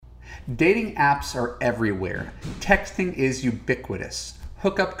Dating apps are everywhere. Texting is ubiquitous.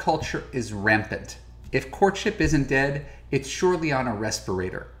 Hookup culture is rampant. If courtship isn't dead, it's surely on a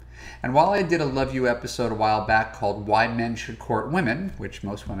respirator. And while I did a Love You episode a while back called Why Men Should Court Women, which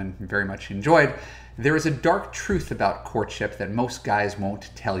most women very much enjoyed, there is a dark truth about courtship that most guys won't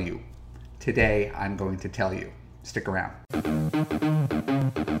tell you. Today, I'm going to tell you. Stick around.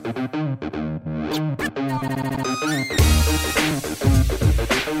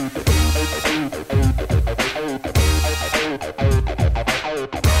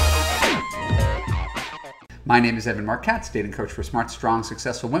 My name is Evan Marc Katz, dating coach for smart, strong,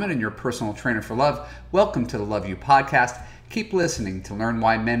 successful women and your personal trainer for love. Welcome to the Love You podcast. Keep listening to learn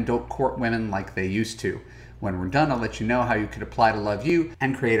why men don't court women like they used to. When we're done, I'll let you know how you could apply to Love You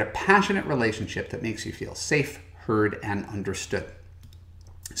and create a passionate relationship that makes you feel safe, heard, and understood.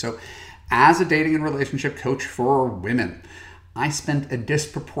 So, as a dating and relationship coach for women, I spent a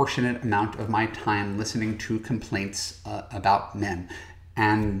disproportionate amount of my time listening to complaints about men.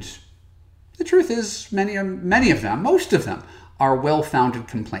 And the truth is, many of them, most of them, are well-founded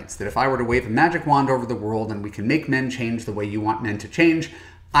complaints that if I were to wave a magic wand over the world and we can make men change the way you want men to change,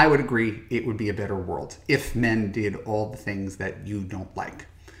 I would agree it would be a better world if men did all the things that you don't like.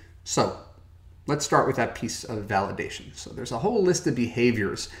 So, let's start with that piece of validation. So there's a whole list of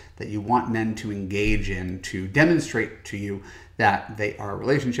behaviors that you want men to engage in to demonstrate to you that they are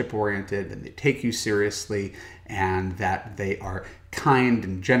relationship-oriented and they take you seriously and that they are kind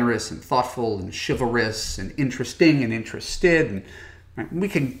and generous and thoughtful and chivalrous and interesting and interested. And right, we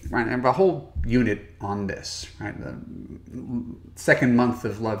can have a whole unit on this. Right? The second month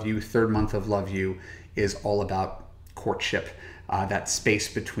of Love You, third month of Love You is all about courtship. That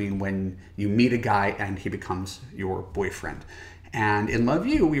space between when you meet a guy and he becomes your boyfriend. And in Love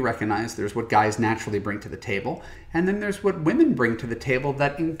You, we recognize there's what guys naturally bring to the table, and then there's what women bring to the table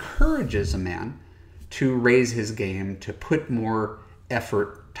that encourages a man to raise his game, to put more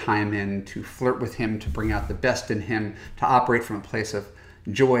effort, time in, to flirt with him, to bring out the best in him, to operate from a place of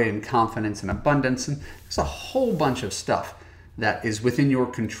joy and confidence and abundance. And there's a whole bunch of stuff that is within your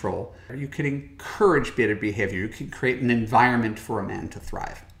control. You could encourage better behavior. You can create an environment for a man to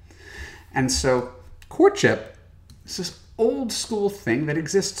thrive. And so courtship is this old school thing that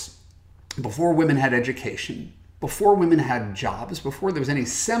exists before women had education, before women had jobs, before there was any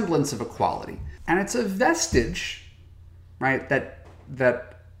semblance of equality. And it's a vestige, right, that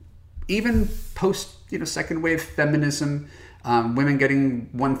even post, second wave feminism, women getting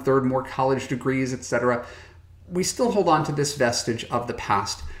 1/3 more college degrees, etc., we still hold on to this vestige of the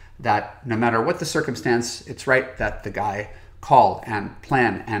past that no matter what the circumstance, it's right that the guy call and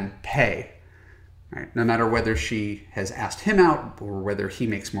plan and pay. Right? No matter whether she has asked him out or whether he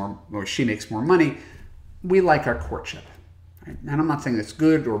makes more or she makes more money, we like our courtship. Right? And I'm not saying it's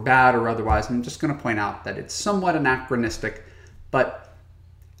good or bad or otherwise. I'm just going to point out that it's somewhat anachronistic, but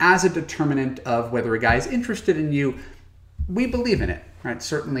as a determinant of whether a guy is interested in you, we believe in it. Right?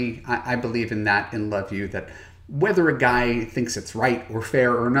 Certainly, I believe in that in Love You, that whether a guy thinks it's right or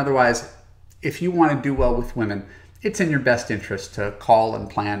fair or otherwise, if you want to do well with women, it's in your best interest to call and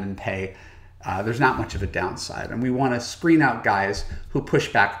plan and pay. There's not much of a downside. And we want to screen out guys who push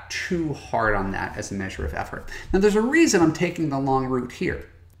back too hard on that as a measure of effort. Now, there's a reason I'm taking the long route here.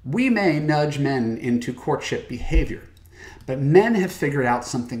 We may nudge men into courtship behavior, but men have figured out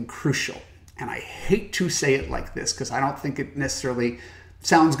something crucial. And I hate to say it like this because I don't think it necessarily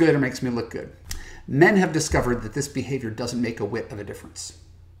sounds good or makes me look good. Men have discovered that this behavior doesn't make a whit of a difference.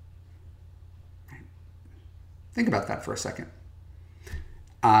 Right? Think about that for a second.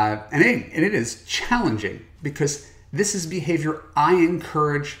 And it is challenging because this is behavior I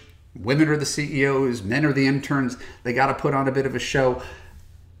encourage. Women are the CEOs, men are the interns. They got to put on a bit of a show.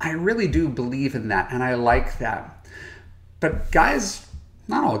 I really do believe in that, and I like that. But guys,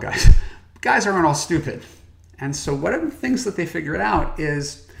 not all guys aren't all stupid. And so one of the things that they figured out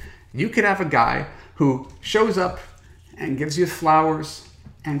is you could have a guy who shows up and gives you flowers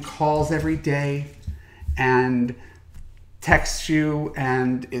and calls every day and texts you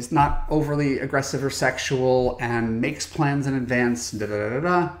and is not overly aggressive or sexual and makes plans in advance,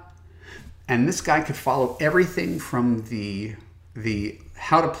 And this guy could follow everything from the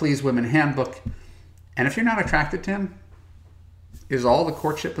How to Please Women handbook. And if you're not attracted to him, is all the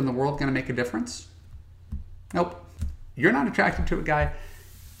courtship in the world going to make a difference? Nope. You're not attracted to a guy.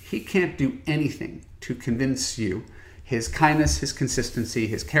 He can't do anything to convince you. His kindness, his consistency,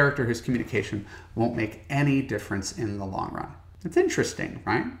 his character, his communication won't make any difference in the long run. It's interesting,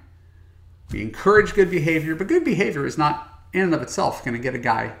 right? We encourage good behavior, but good behavior is not in and of itself going to get a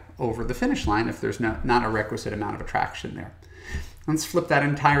guy over the finish line if there's not a requisite amount of attraction there. Let's flip that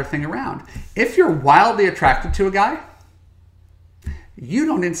entire thing around. If you're wildly attracted to a guy, you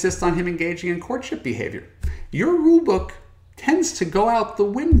don't insist on him engaging in courtship behavior. Your rule book tends to go out the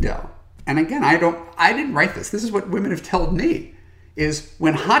window. And again, I didn't write this. This is what women have told me, is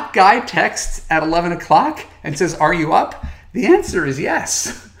when hot guy texts at 11 o'clock and says, "Are you up?" The answer is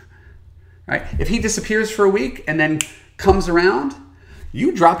yes. Right? If he disappears for a week and then comes around,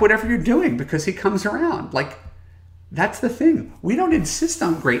 you drop whatever you're doing because he comes around. Like, that's the thing. We don't insist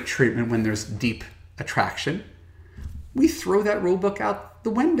on great treatment when there's deep attraction. We throw that rule book out the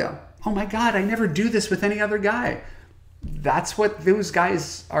window. Oh my God, I never do this with any other guy. That's what those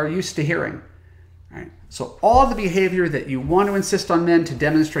guys are used to hearing. Right? So all the behavior that you want to insist on men to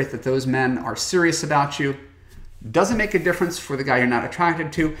demonstrate that those men are serious about you doesn't make a difference for the guy you're not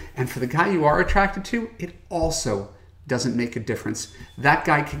attracted to. And for the guy you are attracted to, it also doesn't make a difference. That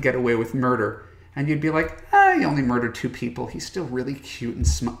guy could get away with murder. And you'd be like, he only murdered 2 people. He's still really cute and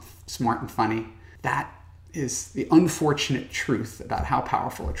smart and funny. That is the unfortunate truth about how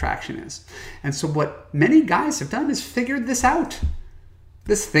powerful attraction is. And so what many guys have done is figured this out.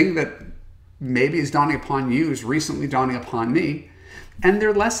 This thing that maybe is dawning upon you is recently dawning upon me. And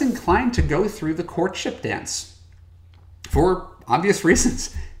they're less inclined to go through the courtship dance. For obvious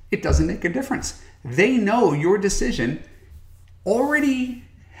reasons. It doesn't make a difference. They know your decision already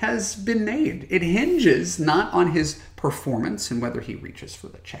has been made. It hinges not on his performance and whether he reaches for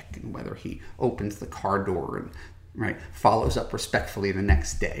the check and whether he opens the car door and follows up respectfully the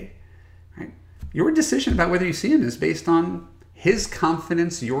next day. Right? Your decision about whether you see him is based on his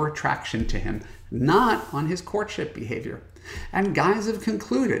confidence, your attraction to him, not on his courtship behavior. And guys have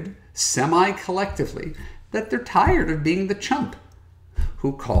concluded, semi-collectively, that they're tired of being the chump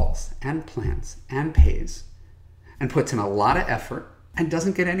who calls and plans and pays and puts in a lot of effort and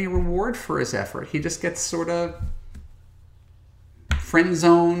doesn't get any reward for his effort. He just gets sort of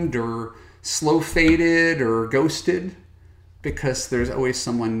friend-zoned or slow-faded or ghosted because there's always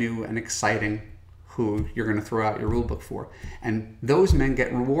someone new and exciting who you're going to throw out your rule book for. And those men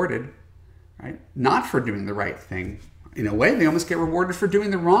get rewarded, right? Not for doing the right thing. In a way, they almost get rewarded for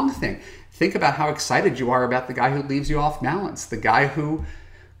doing the wrong thing. Think about how excited you are about the guy who leaves you off balance, the guy who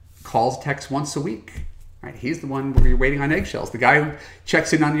calls, texts once a week. Right? He's the one where you're waiting on eggshells. The guy who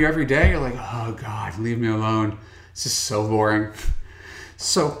checks in on you every day, you're like, oh God, leave me alone. This is so boring.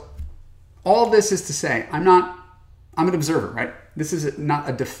 So all this is to say, I'm an observer, right? This is not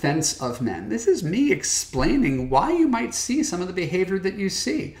a defense of men. This is me explaining why you might see some of the behavior that you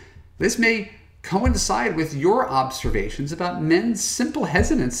see. This may coincide with your observations about men's simple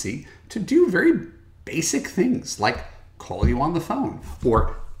hesitancy to do very basic things like call you on the phone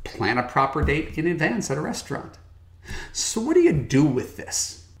or plan a proper date in advance at a restaurant. So what do you do with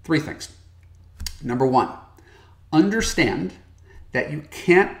this? 3 things. Number 1, understand that you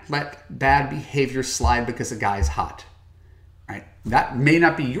can't let bad behavior slide because a guy's hot. Right? That may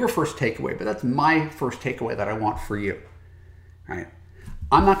not be your first takeaway, but that's my first takeaway that I want for you. Right?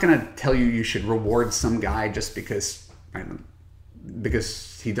 I'm not going to tell you you should reward some guy just because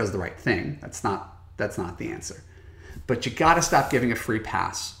he does the right thing. That's not the answer. But you got to stop giving a free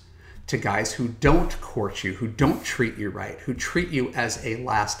pass to guys who don't court you, who don't treat you right, who treat you as a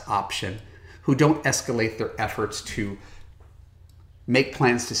last option, who don't escalate their efforts to make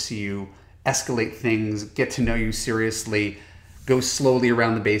plans to see you, escalate things, get to know you seriously, go slowly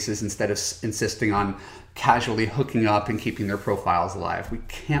around the bases instead of insisting on casually hooking up and keeping their profiles alive. We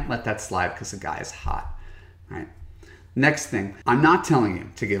can't let that slide because the guy is hot. Right? Next thing, I'm not telling you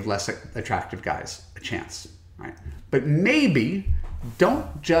to give less attractive guys a chance. Right? But maybe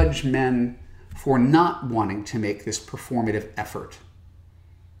don't judge men for not wanting to make this performative effort.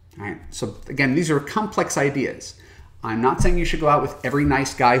 Right? So again, these are complex ideas. I'm not saying you should go out with every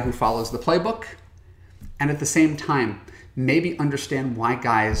nice guy who follows the playbook. And at the same time, maybe understand why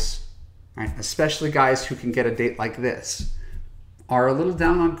guys, right, especially guys who can get a date like this, are a little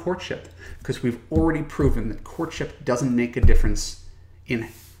down on courtship. Because we've already proven that courtship doesn't make a difference in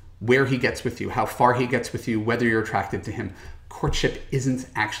where he gets with you, how far he gets with you, whether you're attracted to him. Courtship isn't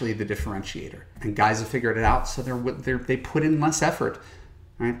actually the differentiator. And guys have figured it out, so they put in less effort,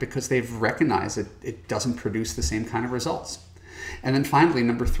 right? Because they've recognized it doesn't produce the same kind of results. And then finally,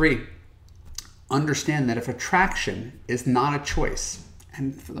 number 3, understand that if attraction is not a choice,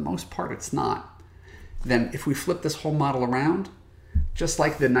 and for the most part it's not, then if we flip this whole model around, just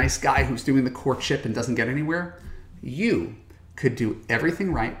like the nice guy who's doing the courtship and doesn't get anywhere, you could do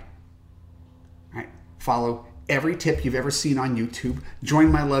everything right? Follow every tip you've ever seen on YouTube,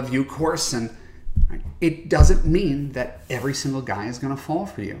 join my Love You course, and it doesn't mean that every single guy is going to fall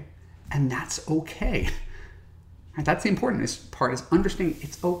for you. And that's okay. Right? That's the important part, is understanding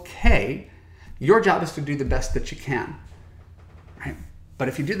it's okay. Your job is to do the best that you can. Right? But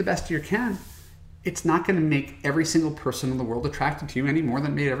if you do the best you can, it's not going to make every single person in the world attracted to you any more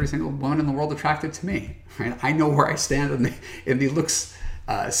than it made every single woman in the world attracted to me. Right? I know where I stand in the looks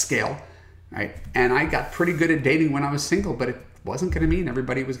scale. Right? And I got pretty good at dating when I was single, but it wasn't going to mean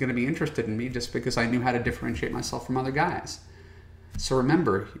everybody was going to be interested in me just because I knew how to differentiate myself from other guys. So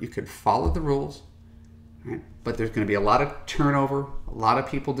remember, you could follow the rules, right? But there's going to be a lot of turnover, a lot of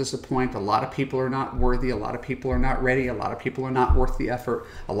people disappoint, a lot of people are not worthy, a lot of people are not ready, a lot of people are not worth the effort,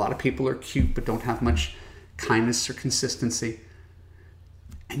 a lot of people are cute but don't have much kindness or consistency.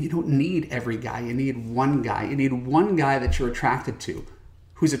 And you don't need every guy. You need one guy. You need one guy that you're attracted to,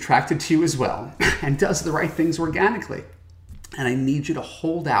 who's attracted to you as well and does the right things organically. And I need you to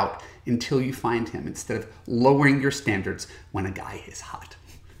hold out until you find him instead of lowering your standards when a guy is hot.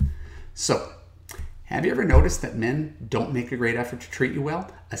 So, have you ever noticed that men don't make a great effort to treat you well,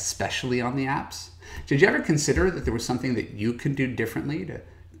 especially on the apps? Did you ever consider that there was something that you can do differently to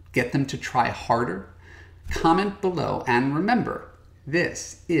get them to try harder? Comment below, and remember,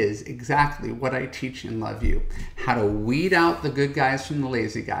 this is exactly what I teach in Love U: how to weed out the good guys from the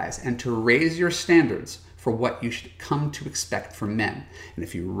lazy guys and to raise your standards for what you should come to expect from men. And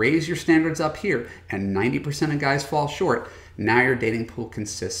if you raise your standards up here and 90% of guys fall short, now your dating pool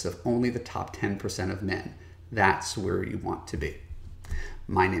consists of only the top 10% of men. That's where you want to be.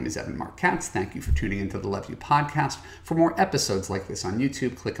 My name is Evan Marc Katz. Thank you for tuning into the Love U podcast. For more episodes like this on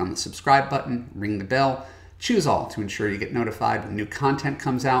YouTube, click on the subscribe button, ring the bell, choose all to ensure you get notified when new content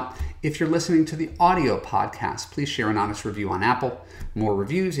comes out. If you're listening to the audio podcast, please share an honest review on Apple. More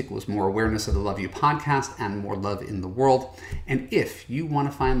reviews equals more awareness of the Love U podcast and more love in the world. And if you want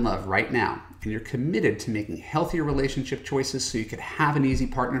to find love right now and you're committed to making healthier relationship choices so you could have an easy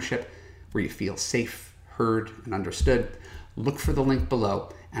partnership where you feel safe, heard, and understood, look for the link below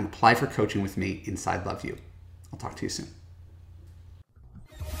and apply for coaching with me inside Love U. I'll talk to you soon.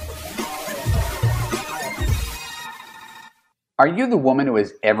 Are you the woman who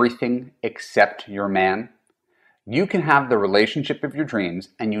is everything except your man? You can have the relationship of your dreams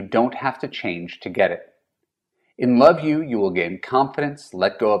and you don't have to change to get it. In Love U, you will gain confidence,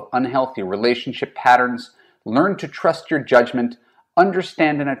 let go of unhealthy relationship patterns, learn to trust your judgment,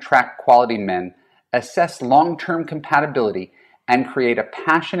 understand and attract quality men, assess long-term compatibility, and create a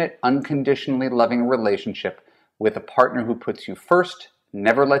passionate, unconditionally loving relationship with a partner who puts you first,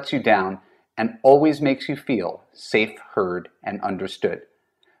 never lets you down, and always makes you feel safe, heard, and understood.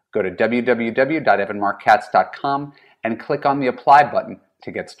 Go to www.evanmarckatz.com and click on the apply button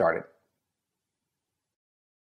to get started.